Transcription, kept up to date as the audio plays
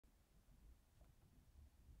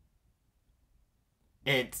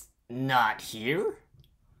It's not here?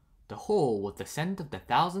 The hole with the scent of the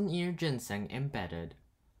 1,000-year ginseng embedded.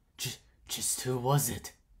 Just who was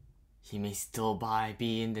it? He may still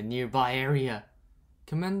be in the nearby area.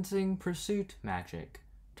 Commencing pursuit magic.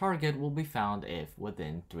 Target will be found if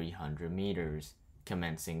within 300 meters.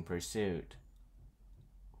 Commencing pursuit.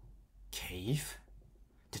 Cave?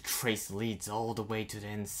 The trace leads all the way to the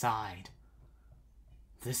inside.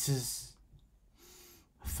 This is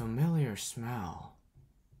a familiar smell.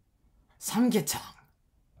 Samgyetang.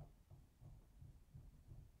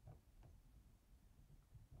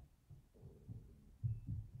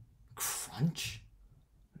 Crunch?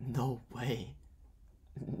 No way.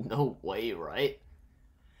 No way, right?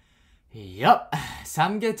 Yup,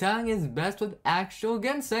 samgyetang is best with actual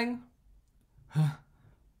ginseng.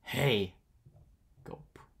 Hey.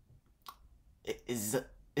 Gulp. Is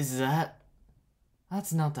that...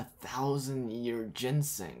 That's not the 1,000-year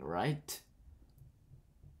ginseng, right?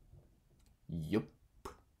 Yup.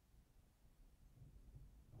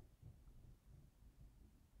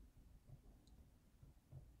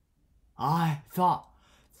 I thought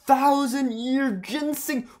 1,000-year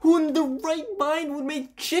ginseng. Who in the right mind would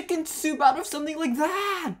make chicken soup out of something like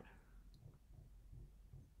that?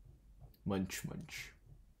 Munch, munch.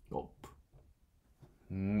 Gulp.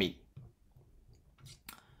 Me.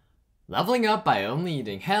 Leveling up by only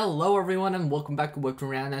eating. Hello everyone and welcome back to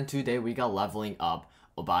WebtoonRant, and today we got leveling up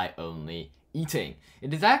by only eating.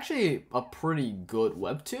 It is actually a pretty good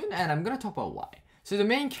webtoon, and I'm gonna talk about why. So the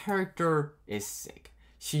main character is sick.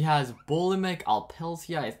 She has bulimic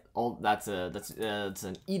alpelsia. That's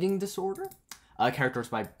an eating disorder,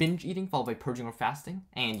 characterized by binge eating followed by purging or fasting,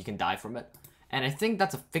 and you can die from it. And I think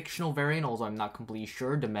that's a fictional variant, although I'm not completely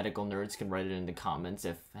sure. The medical nerds can write it in the comments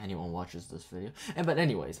if anyone watches this video. But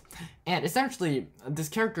anyways, and essentially, this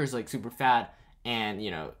character is like super fat, and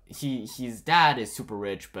you know, his dad is super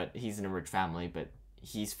rich, but he's in a rich family, but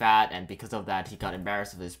he's fat, and because of that, he got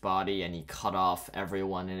embarrassed of his body, and he cut off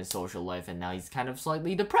everyone in his social life, and now he's kind of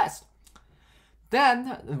slightly depressed.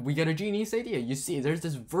 Then, we get a genius idea. You see, there's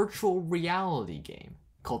this virtual reality game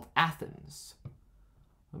called Athens.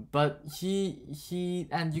 But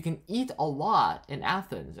and you can eat a lot in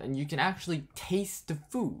Athens, and you can actually taste the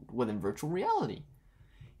food within virtual reality.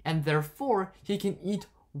 And therefore, he can eat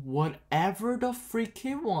whatever the freak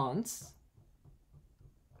he wants,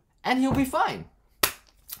 and he'll be fine.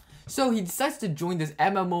 So he decides to join this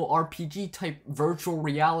MMORPG type virtual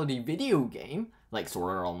reality video game, like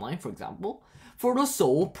Sword Art Online for example, for the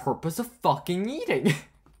sole purpose of fucking eating.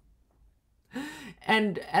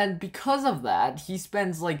 And because of that, he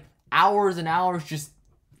spends like hours and hours just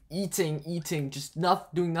eating, just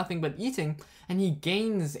doing nothing but eating, and he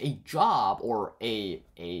gains a job or a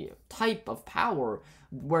type of power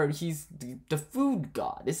where he's the food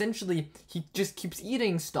god. Essentially, he just keeps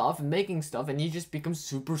eating stuff and making stuff, and he just becomes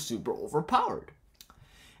super overpowered.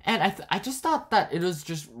 And I just thought that it was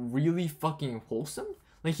just really fucking wholesome.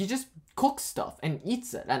 Like, he just cooks stuff and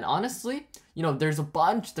eats it. And honestly, you know, there's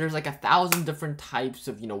like 1,000 different types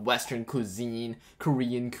of, you know, Western cuisine,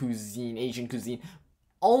 Korean cuisine, Asian cuisine.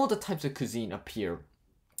 All the types of cuisine appear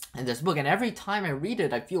in this book. And every time I read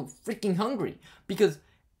it, I feel freaking hungry. Because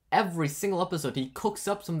every single episode, he cooks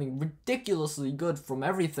up something ridiculously good from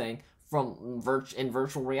everything in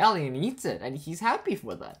virtual reality and eats it. And he's happy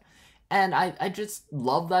with that. And I just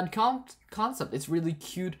love that concept. It's really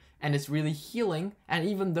cute and it's really healing. And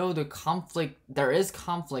even though there is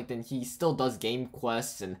conflict, and he still does game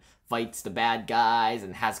quests and fights the bad guys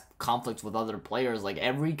and has conflicts with other players, like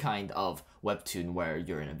every kind of webtoon where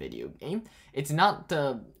you're in a video game. It's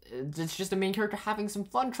just the main character having some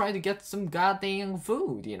fun trying to get some goddamn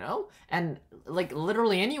food, you know? And like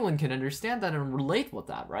literally anyone can understand that and relate with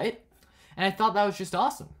that, right? And I thought that was just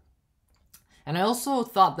awesome. And I also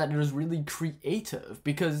thought that it was really creative,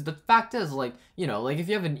 because the fact is, like, you know, like if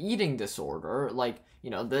you have an eating disorder, like,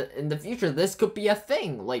 you know, in the future, this could be a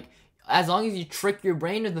thing. Like, as long as you trick your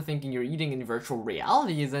brain into thinking you're eating in virtual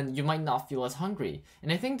reality, then you might not feel as hungry.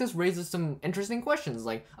 And I think this raises some interesting questions,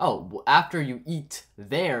 like, oh, after you eat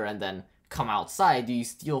there and then come outside, do you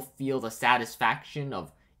still feel the satisfaction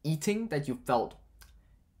of eating that you felt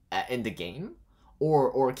in the game?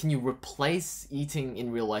 Or can you replace eating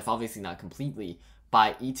in real life, obviously not completely,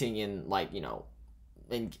 by eating in, like, you know,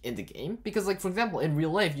 in the game? Because, like, for example, in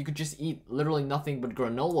real life, you could just eat literally nothing but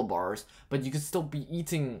granola bars, but you could still be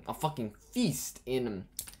eating a fucking feast in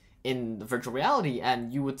the virtual reality,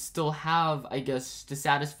 and you would still have, I guess, the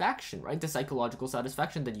satisfaction, right? The psychological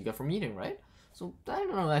satisfaction that you get from eating, right? So, I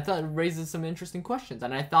don't know, I thought it raises some interesting questions,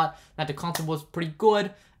 and I thought that the concept was pretty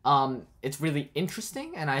good. It's really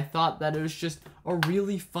interesting, and I thought that it was just a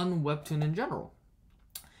really fun webtoon in general.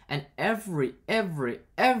 And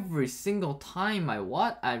every single time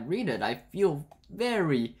I read it, I feel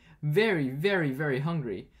very, very, very, very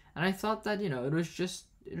hungry. And I thought that, it was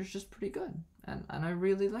just pretty good. And I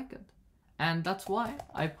really like it. And that's why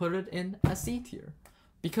I put it in a C tier.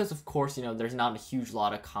 Because of course, there's not a huge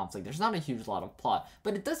lot of conflict, there's not a huge lot of plot,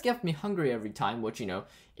 but it does get me hungry every time, which,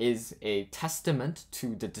 is a testament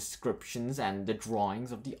to the descriptions and the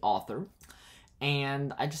drawings of the author.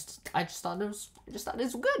 And I just thought it was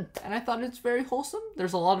good, and I thought it's very wholesome.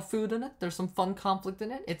 There's a lot of food in it. There's some fun conflict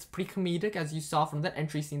in it. It's pretty comedic, as you saw from that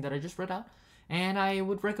entry scene that I just read out. And I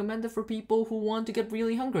would recommend it for people who want to get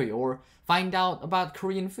really hungry or find out about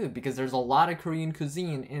Korean food, because there's a lot of Korean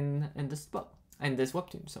cuisine in this book, in this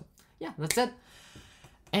webtoon. So yeah, that's it.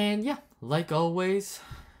 And yeah, like always,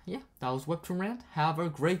 yeah, that was WebtoonRant. Have a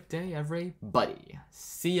great day, everybody.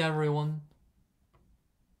 See everyone.